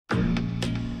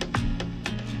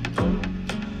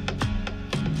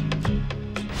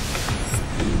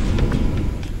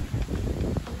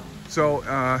So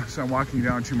I'm walking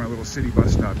down to my little city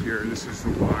bus stop here. This is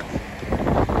the walk.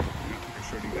 I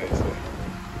showed you guys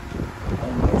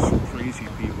all those crazy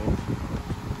people.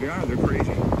 Yeah, they're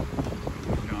crazy.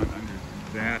 Down under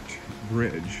that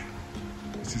bridge.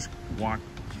 Let's just walk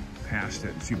past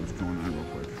it and see what's going on real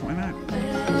quick. Why not?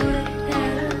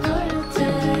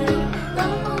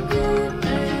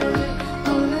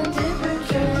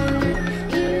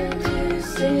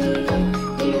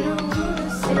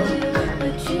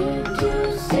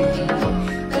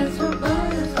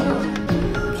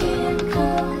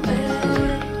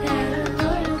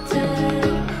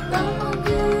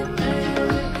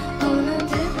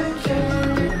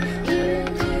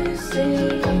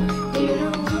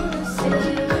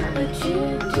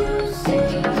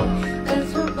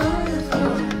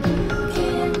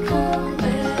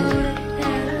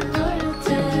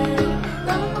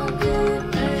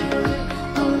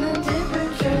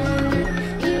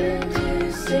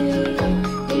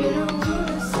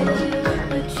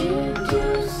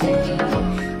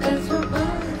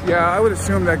 Yeah, I would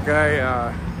assume that guy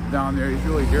down there, he's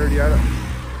really dirty.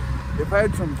 If I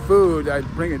had some food, I'd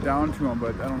bring it down to him,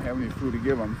 but I don't have any food to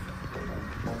give him.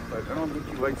 But I don't think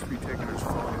he likes to be taking his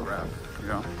photograph, you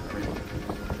know? I mean,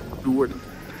 who wouldn't?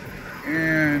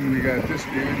 And we got this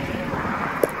dude.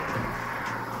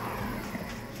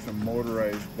 It's a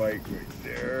motorized bike right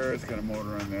there. It's got a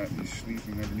motor on that. He's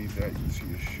sleeping underneath that. You can see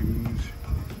his shoes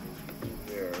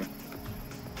there.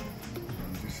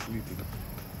 He's just sleeping.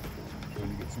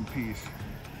 Trying to get some peace.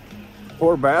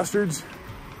 Poor bastards.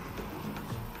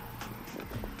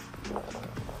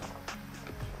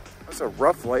 That's a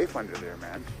rough life under there,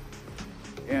 man.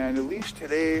 And at least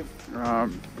today, the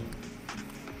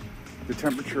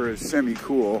temperature is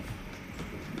semi-cool.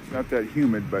 It's not that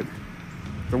humid, but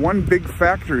the one big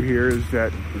factor here is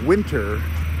that winter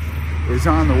is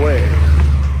on the way.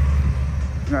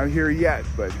 Not here yet,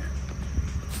 but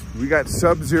we got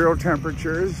sub-zero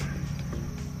temperatures.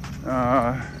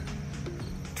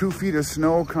 2 feet of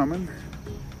snow coming.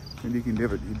 Maybe you can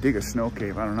dig a snow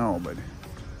cave, I don't know, but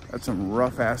that's some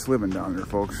rough ass living down there,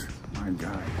 folks. My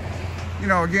God. You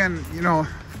know, again, you know,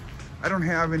 I don't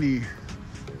have any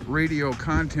radio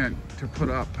content to put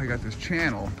up. I got this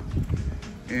channel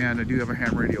and I do have a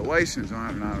ham radio license,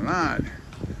 on and on and on.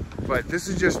 But this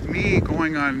is just me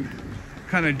going on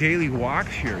kind of daily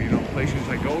walks here, you know, places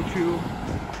I go to.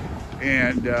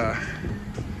 And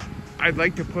I'd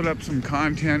like to put up some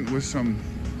content with some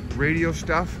radio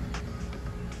stuff,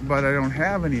 but I don't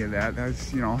have any of that.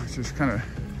 That's, you know, it's just kind of,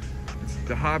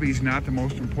 the hobby's not the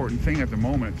most important thing at the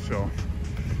moment, so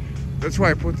that's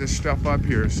why I put this stuff up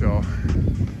here. So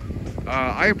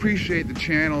I appreciate the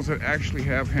channels that actually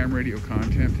have ham radio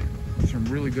content. There's some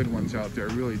really good ones out there,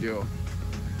 I really do.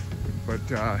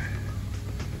 But I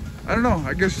don't know,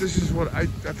 I guess this is what I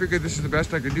figured this is the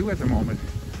best I could do at the moment.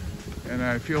 And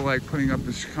I feel like putting up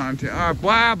this content,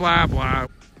 blah, blah, blah.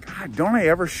 God, don't I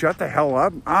ever shut the hell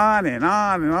up? On and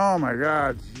on and oh my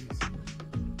God. Jeez.